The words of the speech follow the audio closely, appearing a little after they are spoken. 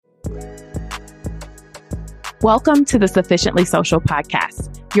Welcome to the Sufficiently Social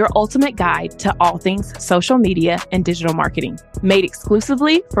podcast, your ultimate guide to all things social media and digital marketing, made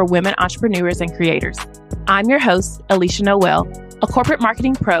exclusively for women entrepreneurs and creators. I'm your host, Alicia Noel, a corporate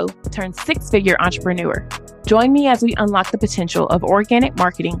marketing pro turned six-figure entrepreneur. Join me as we unlock the potential of organic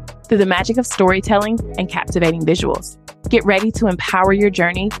marketing through the magic of storytelling and captivating visuals. Get ready to empower your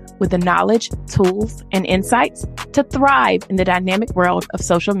journey with the knowledge, tools, and insights to thrive in the dynamic world of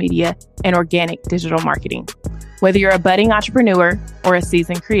social media and organic digital marketing. Whether you're a budding entrepreneur or a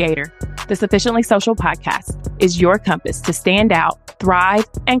seasoned creator, the Sufficiently Social podcast is your compass to stand out, thrive,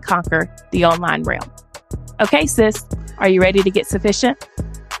 and conquer the online realm. Okay, sis, are you ready to get sufficient?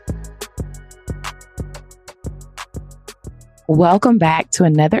 Welcome back to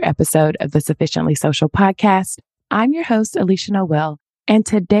another episode of the Sufficiently Social podcast. I'm your host, Alicia Noel, and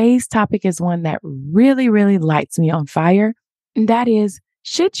today's topic is one that really lights me on fire, and that is,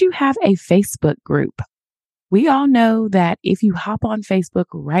 should you have a Facebook group? We all know that if you hop on Facebook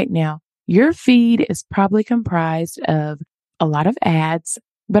right now, your feed is probably comprised of a lot of ads,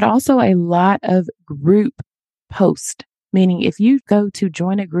 but also a lot of group posts, meaning if you go to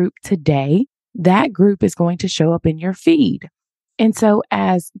join a group today, that group is going to show up in your feed. And so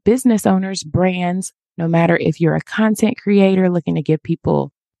as business owners, brands, no matter if you're a content creator looking to give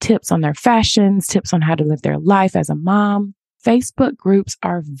people tips on their fashions, tips on how to live their life as a mom, Facebook groups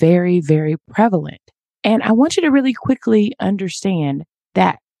are very prevalent. And I want you to really quickly understand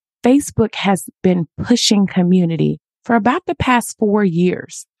that Facebook has been pushing community for about the past 4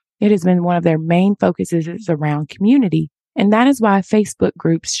 years. It has been one of their main focuses is around community. And that is why Facebook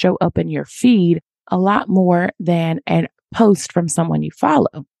groups show up in your feed a lot more than a post from someone you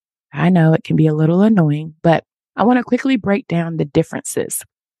follow. I know it can be a little annoying, but I want to quickly break down the differences.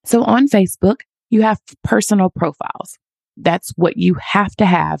 So on Facebook, you have personal profiles. That's what you have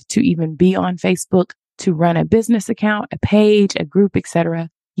to even be on Facebook, to run a business account, a page, a group, etc.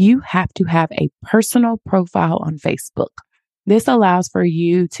 You have to have a personal profile on Facebook. This allows for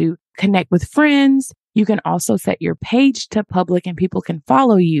you to connect with friends. You can also set your page to public and people can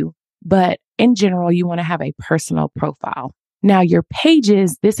follow you. But in general, you want to have a personal profile. Now, your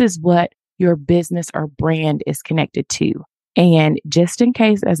pages, this is what your business or brand is connected to. And just in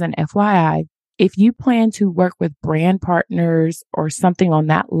case, as an FYI, if you plan to work with brand partners or something on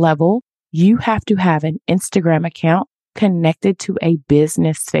that level, you have to have an Instagram account connected to a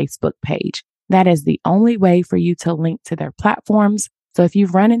business Facebook page. That is the only way for you to link to their platforms. So if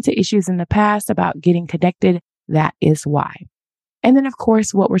you've run into issues in the past about getting connected, that is why. And then, of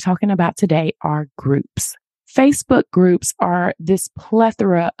course, what we're talking about today are groups. Facebook groups are this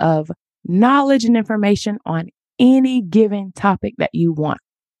plethora of knowledge and information on any given topic that you want.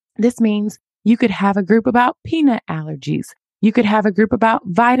 This means you could have a group about peanut allergies. You could have a group about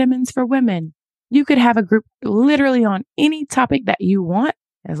vitamins for women. You could have a group literally on any topic that you want,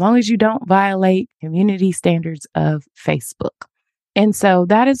 as long as you don't violate community standards of Facebook. And so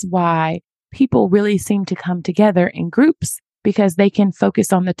that is why people really seem to come together in groups, because they can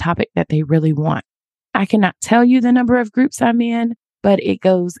focus on the topic that they really want. I cannot tell you the number of groups I'm in, but it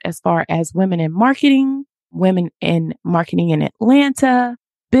goes as far as women in marketing in Atlanta,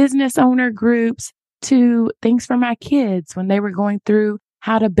 business owner groups, to things for my kids when they were going through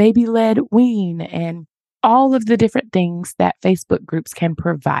how to baby-led wean and all of the different things that Facebook groups can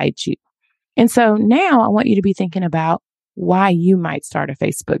provide you. And so now I want you to be thinking about why you might start a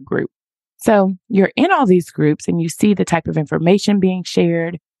Facebook group. So you're in all these groups and you see the type of information being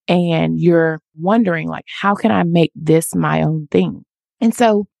shared and you're wondering, like, how can I make this my own thing? And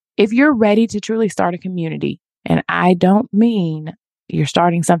so if you're ready to truly start a community, and I don't mean you're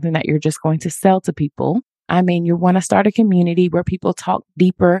starting something that you're just going to sell to people. I mean, you want to start a community where people talk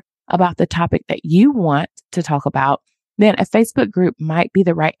deeper about the topic that you want to talk about, then a Facebook group might be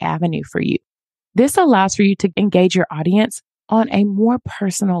the right avenue for you. This allows for you to engage your audience on a more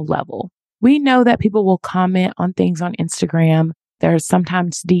personal level. We know that people will comment on things on Instagram. There's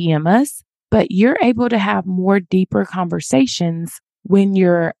sometimes DM us, but you're able to have more deeper conversations when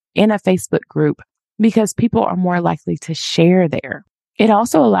you're in a Facebook group because people are more likely to share there. It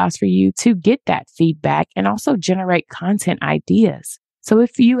also allows for you to get that feedback and also generate content ideas. So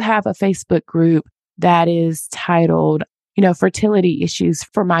if you have a Facebook group that is titled, fertility issues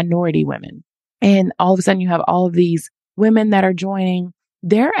for minority women, and all of a sudden you have all of these women that are joining,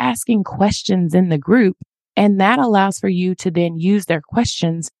 they're asking questions in the group, and that allows for you to then use their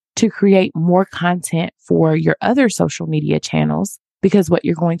questions to create more content for your other social media channels, because what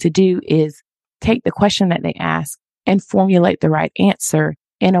you're going to do is take the question that they ask and formulate the right answer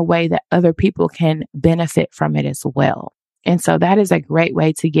in a way that other people can benefit from it as well. And so that is a great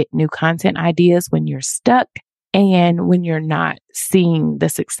way to get new content ideas when you're stuck and when you're not seeing the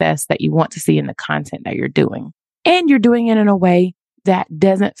success that you want to see in the content that you're doing. And you're doing it in a way that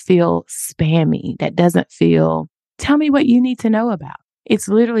doesn't feel spammy, that doesn't feel, tell me what you need to know about. It's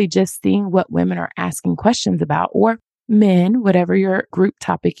literally just seeing what women are asking questions about, or men, whatever your group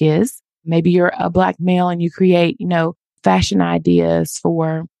topic is. Maybe you're a Black male and you create, fashion ideas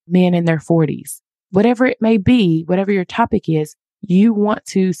for men in their 40s. Whatever it may be, whatever your topic is, you want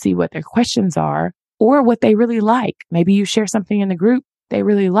to see what their questions are or what they really like. Maybe you share something in the group, they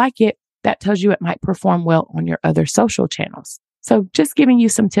really like it. That tells you it might perform well on your other social channels. So just giving you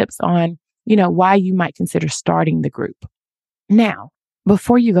some tips on, why you might consider starting the group. Now,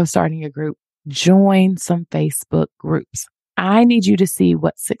 before you go starting a group, join some Facebook groups. I need you to see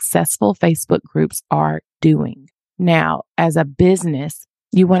what successful Facebook groups are doing. Now, as a business,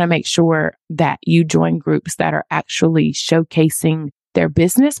 you want to make sure that you join groups that are actually showcasing their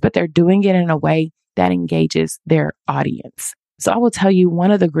business, but they're doing it in a way that engages their audience. So I will tell you,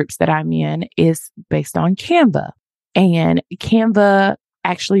 one of the groups that I'm in is based on Canva, and Canva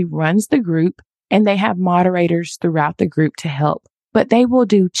actually runs the group, and they have moderators throughout the group to help, but they will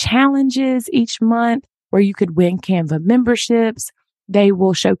do challenges each month where you could win Canva memberships. They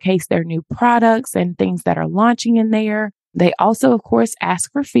will showcase their new products and things that are launching in there. They also, of course,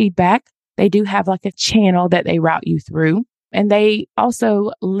 ask for feedback. They do have like a channel that they route you through, and they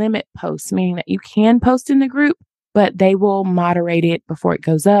also limit posts, meaning that you can post in the group, but they will moderate it before it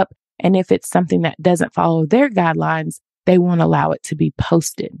goes up. And if it's something that doesn't follow their guidelines, they won't allow it to be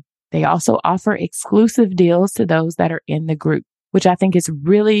posted. They also offer exclusive deals to those that are in the group, which I think is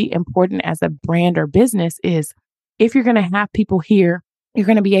really important as a brand or business. Is if you're going to have people here, you're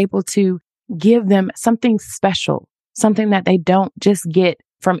going to be able to give them something special, something that they don't just get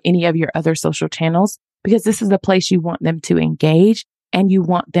from any of your other social channels, because this is the place you want them to engage and you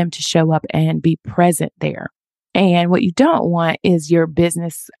want them to show up and be present there. And what you don't want is your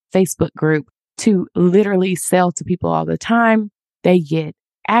business Facebook group to literally sell to people all the time. They get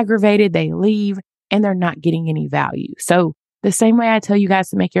aggravated, they leave, and they're not getting any value. So the same way I tell you guys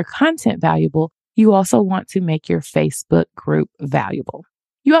to make your content valuable, you also want to make your Facebook group valuable.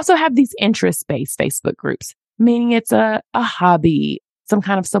 You also have these interest-based Facebook groups, meaning it's a hobby, some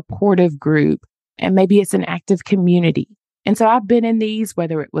kind of supportive group, and maybe it's an active community. And so I've been in these,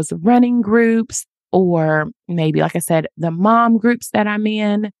 whether it was running groups or maybe, like I said, the mom groups that I'm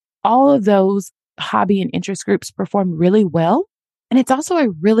in. All of those hobby and interest groups perform really well. And it's also a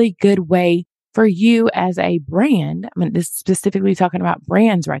really good way for you as a brand, this is specifically talking about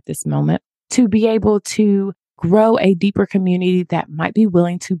brands right this moment, to be able to grow a deeper community that might be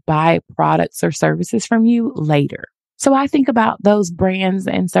willing to buy products or services from you later. So I think about those brands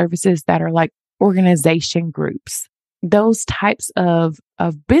and services that are like organization groups, those types of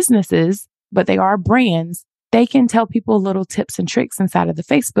businesses, but they are brands. They can tell people little tips and tricks inside of the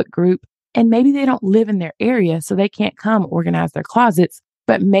Facebook group. And maybe they don't live in their area, so they can't come organize their closets,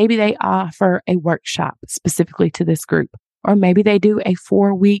 but maybe they offer a workshop specifically to this group. Or maybe they do a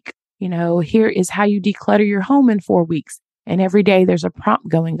 4-week, here is how you declutter your home in 4 weeks. And every day there's a prompt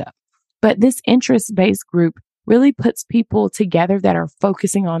going up. But this interest-based group really puts people together that are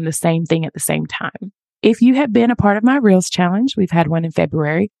focusing on the same thing at the same time. If you have been a part of my Reels challenge, we've had one in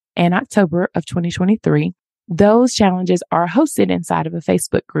February and October of 2023. Those challenges are hosted inside of a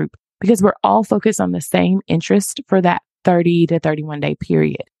Facebook group because we're all focused on the same interest for that 30 to 31 day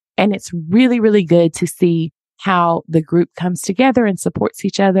period. And it's really, really good to see how the group comes together and supports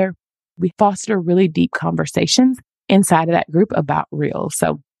each other. We foster really deep conversations inside of that group about Reels.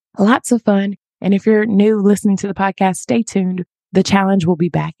 So lots of fun. And if you're new listening to the podcast, stay tuned. The challenge will be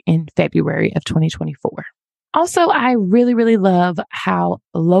back in February of 2024. Also, I really, really love how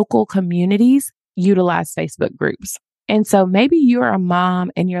local communities utilize Facebook groups. And so maybe you're a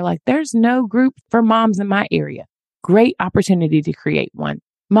mom and you're like, there's no group for moms in my area. Great opportunity to create one.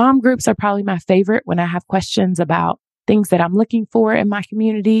 Mom groups are probably my favorite when I have questions about things that I'm looking for in my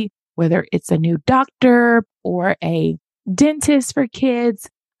community, whether it's a new doctor or a dentist for kids.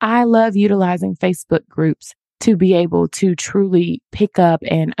 I love utilizing Facebook groups to be able to truly pick up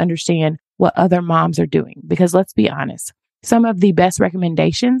and understand what other moms are doing. Because let's be honest, some of the best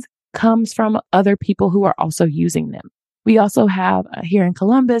recommendations comes from other people who are also using them. We also have here in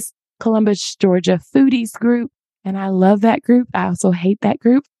Columbus, Georgia Foodies group. And I love that group. I also hate that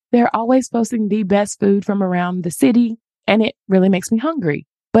group. They're always posting the best food from around the city, and it really makes me hungry.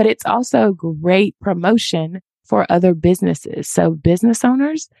 But it's also great promotion for other businesses. So business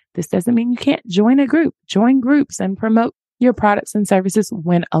owners, this doesn't mean you can't join a group. Join groups and promote your products and services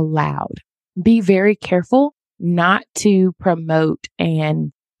when allowed. Be very careful not to promote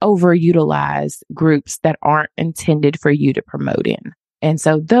and overutilize groups that aren't intended for you to promote in. And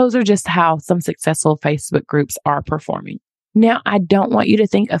so those are just how some successful Facebook groups are performing. Now, I don't want you to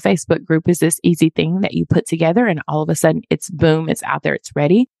think a Facebook group is this easy thing that you put together and all of a sudden it's boom, it's out there, it's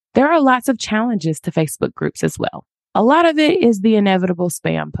ready. There are lots of challenges to Facebook groups as well. A lot of it is the inevitable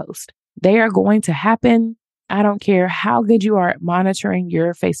spam post. They are going to happen. I don't care how good you are at monitoring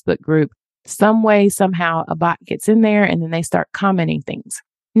your Facebook group. Some way, somehow a bot gets in there and then they start commenting things.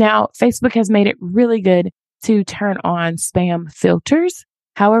 Now, Facebook has made it really good to turn on spam filters.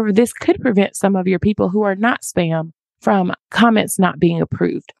 However, this could prevent some of your people who are not spam from comments not being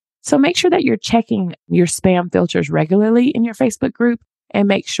approved. So make sure that you're checking your spam filters regularly in your Facebook group and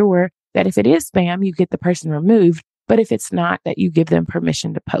make sure that if it is spam, you get the person removed. But if it's not, that you give them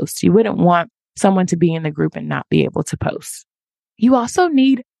permission to post. You wouldn't want someone to be in the group and not be able to post. You also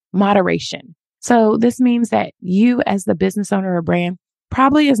need moderation. So this means that you as the business owner or brand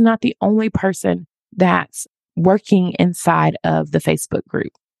probably is not the only person that's working inside of the Facebook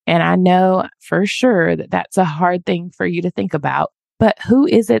group. And I know for sure that that's a hard thing for you to think about, but who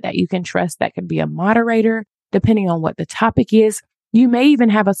is it that you can trust that could be a moderator, depending on what the topic is? You may even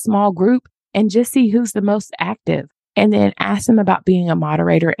have a small group and just see who's the most active and then ask them about being a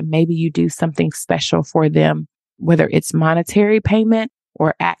moderator. And maybe you do something special for them, whether it's monetary payment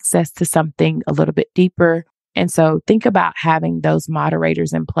or access to something a little bit deeper. And so think about having those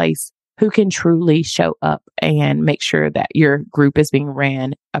moderators in place who can truly show up and make sure that your group is being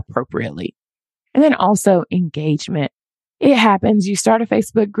ran appropriately. And then also engagement. It happens. You start a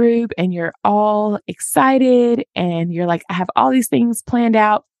Facebook group and you're all excited and you're like, I have all these things planned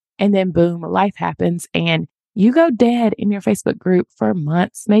out. And then boom, life happens and you go dead in your Facebook group for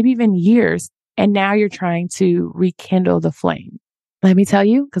months, maybe even years. And now you're trying to rekindle the flame. Let me tell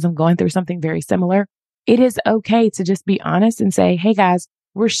you, because I'm going through something very similar, it is okay to just be honest and say, hey guys,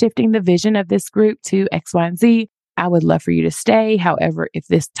 we're shifting the vision of this group to X, Y, and Z. I would love for you to stay. However, if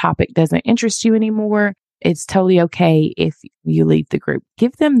this topic doesn't interest you anymore, it's totally okay if you leave the group.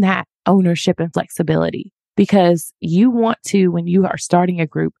 Give them that ownership and flexibility because you want to, when you are starting a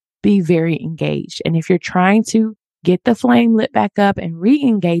group, be very engaged. And if you're trying to get the flame lit back up and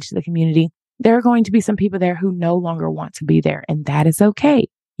re-engage the community, there are going to be some people there who no longer want to be there. And that is okay.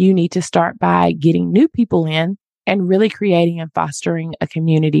 You need to start by getting new people in and really creating and fostering a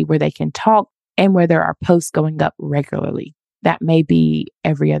community where they can talk and where there are posts going up regularly. That may be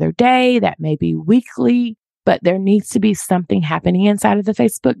every other day, that may be weekly, but there needs to be something happening inside of the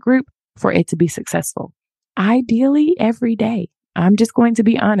Facebook group for it to be successful. Ideally, every day. I'm just going to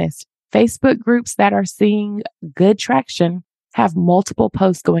be honest. Facebook groups that are seeing good traction have multiple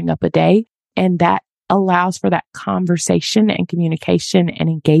posts going up a day, and that allows for that conversation and communication and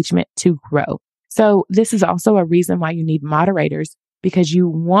engagement to grow. So this is also a reason why you need moderators, because you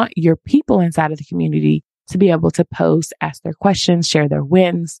want your people inside of the community to be able to post, ask their questions, share their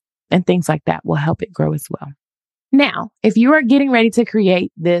wins, and things like that will help it grow as well. Now, if you are getting ready to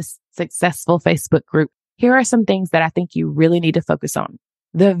create this successful Facebook group, here are some things that I think you really need to focus on.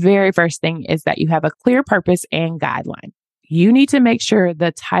 The very first thing is that you have a clear purpose and guideline. You need to make sure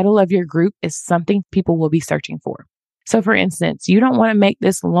the title of your group is something people will be searching for. So for instance, you don't want to make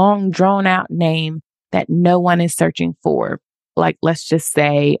this long drawn out name that no one is searching for. Like, let's just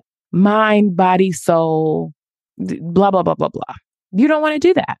say mind, body, soul, blah, blah, blah, blah, blah. You don't want to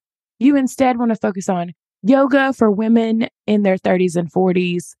do that. You instead want to focus on yoga for women in their 30s and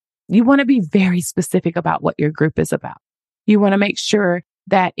 40s. You want to be very specific about what your group is about. You want to make sure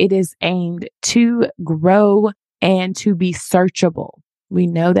that it is aimed to grow and to be searchable. We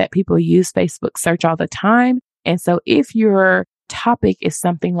know that people use Facebook search all the time. And so if your topic is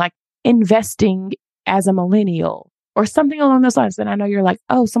something like investing as a millennial or something along those lines, then I know you're like,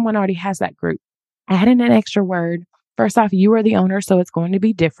 oh, someone already has that group. Add in an extra word. First off, you are the owner, so it's going to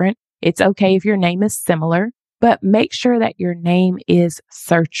be different. It's okay if your name is similar, but make sure that your name is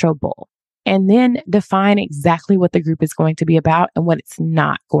searchable. And then define exactly what the group is going to be about and what it's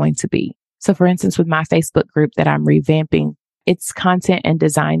not going to be. So for instance, with my Facebook group that I'm revamping, it's content and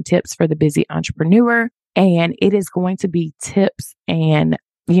design tips for the busy entrepreneur. And it is going to be tips and,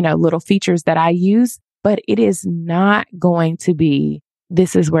 little features that I use, but it is not going to be,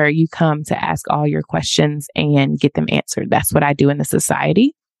 this is where you come to ask all your questions and get them answered. That's what I do in the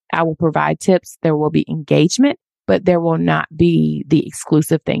society. I will provide tips. There will be engagement, but there will not be the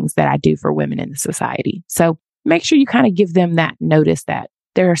exclusive things that I do for women in the society. So make sure you kind of give them that notice that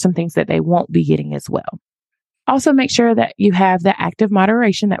there are some things that they won't be getting as well. Also, make sure that you have the active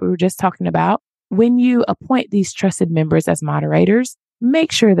moderation that we were just talking about. When you appoint these trusted members as moderators,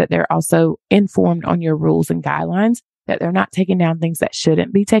 make sure that they're also informed on your rules and guidelines that they're not taking down things that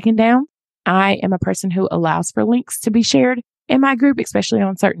shouldn't be taken down. I am a person who allows for links to be shared in my group, especially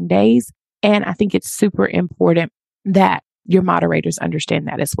on certain days. And I think it's super important that your moderators understand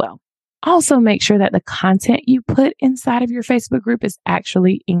that as well. Also, make sure that the content you put inside of your Facebook group is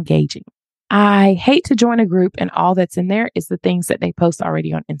actually engaging. I hate to join a group and all that's in there is the things that they post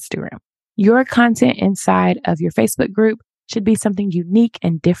already on Instagram. Your content inside of your Facebook group should be something unique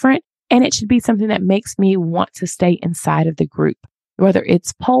and different, and it should be something that makes me want to stay inside of the group. Whether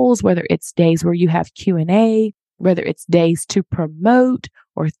it's polls, whether it's days where you have Q&A, whether it's days to promote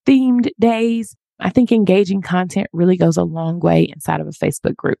or themed days, I think engaging content really goes a long way inside of a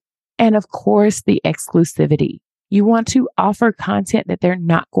Facebook group. And of course, the exclusivity. You want to offer content that they're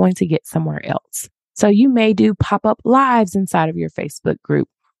not going to get somewhere else. So you may do pop-up lives inside of your Facebook group.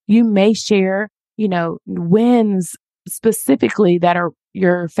 You may share, wins specifically that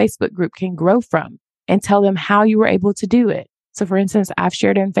your Facebook group can grow from and tell them how you were able to do it. So for instance, I've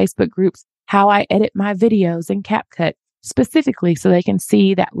shared in Facebook groups how I edit my videos in CapCut specifically so they can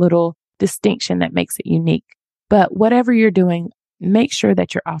see that little distinction that makes it unique. But whatever you're doing, make sure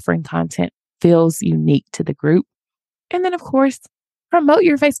that you're offering content feels unique to the group. And then, of course, promote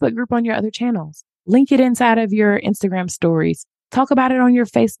your Facebook group on your other channels. Link it inside of your Instagram stories. Talk about it on your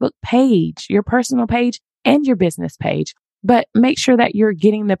Facebook page, your personal page, and your business page. But make sure that you're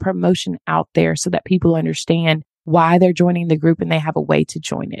getting the promotion out there so that people understand why they're joining the group and they have a way to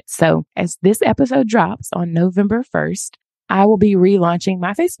join it. So as this episode drops on November 1st, I will be relaunching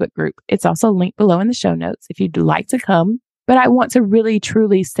my Facebook group. It's also linked below in the show notes if you'd like to come. But I want to really,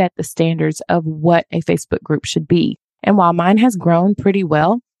 truly set the standards of what a Facebook group should be. And while mine has grown pretty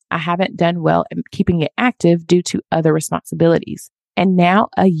well, I haven't done well in keeping it active due to other responsibilities. And now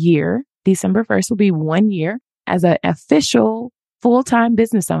a year, December 1st will be 1 year as an official full-time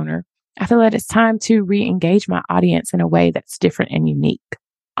business owner. I feel that it's time to re-engage my audience in a way that's different and unique.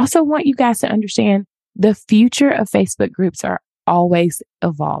 Also want you guys to understand the future of Facebook groups are always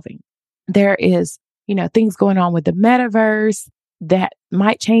evolving. There is, things going on with the metaverse that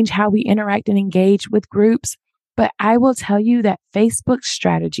might change how we interact and engage with groups. But I will tell you that Facebook's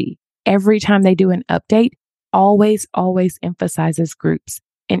strategy, every time they do an update, always emphasizes groups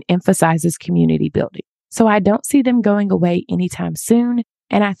and emphasizes community building. So I don't see them going away anytime soon.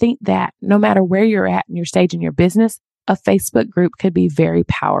 And I think that no matter where you're at in your stage in your business, a Facebook group could be very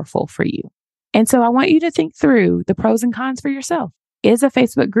powerful for you. And so I want you to think through the pros and cons for yourself. Is a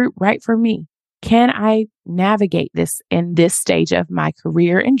Facebook group right for me? Can I navigate this in this stage of my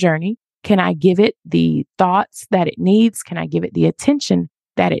career and journey? Can I give it the thoughts that it needs? Can I give it the attention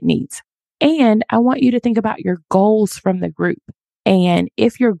that it needs? And I want you to think about your goals from the group. And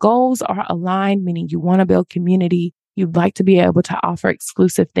if your goals are aligned, meaning you want to build community, you'd like to be able to offer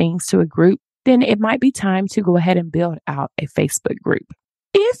exclusive things to a group, then it might be time to go ahead and build out a Facebook group.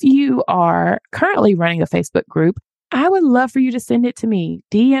 If you are currently running a Facebook group, I would love for you to send it to me.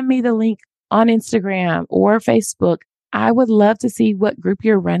 DM me the link on Instagram or Facebook. I would love to see what group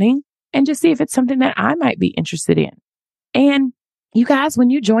you're running and just see if it's something that I might be interested in. And you guys, when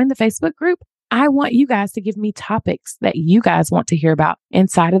you join the Facebook group, I want you guys to give me topics that you guys want to hear about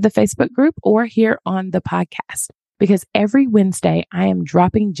inside of the Facebook group or here on the podcast. Because every Wednesday, I am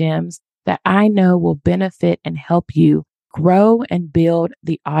dropping gems that I know will benefit and help you grow and build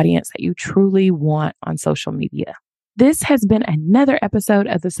the audience that you truly want on social media. This has been another episode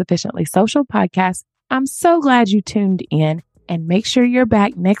of the Sufficiently Social podcast. I'm so glad you tuned in, and make sure you're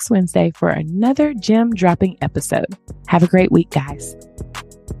back next Wednesday for another gem dropping episode. Have a great week, guys.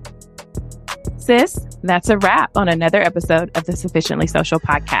 Sis, that's a wrap on another episode of the Sufficiently Social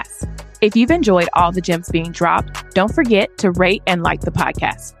podcast. If you've enjoyed all the gems being dropped, don't forget to rate and like the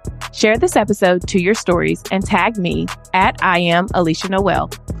podcast. Share this episode to your stories and tag me at I am Alicia Noel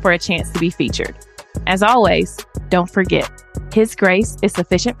for a chance to be featured. As always, don't forget, His grace is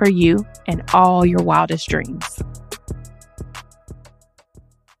sufficient for you and all your wildest dreams.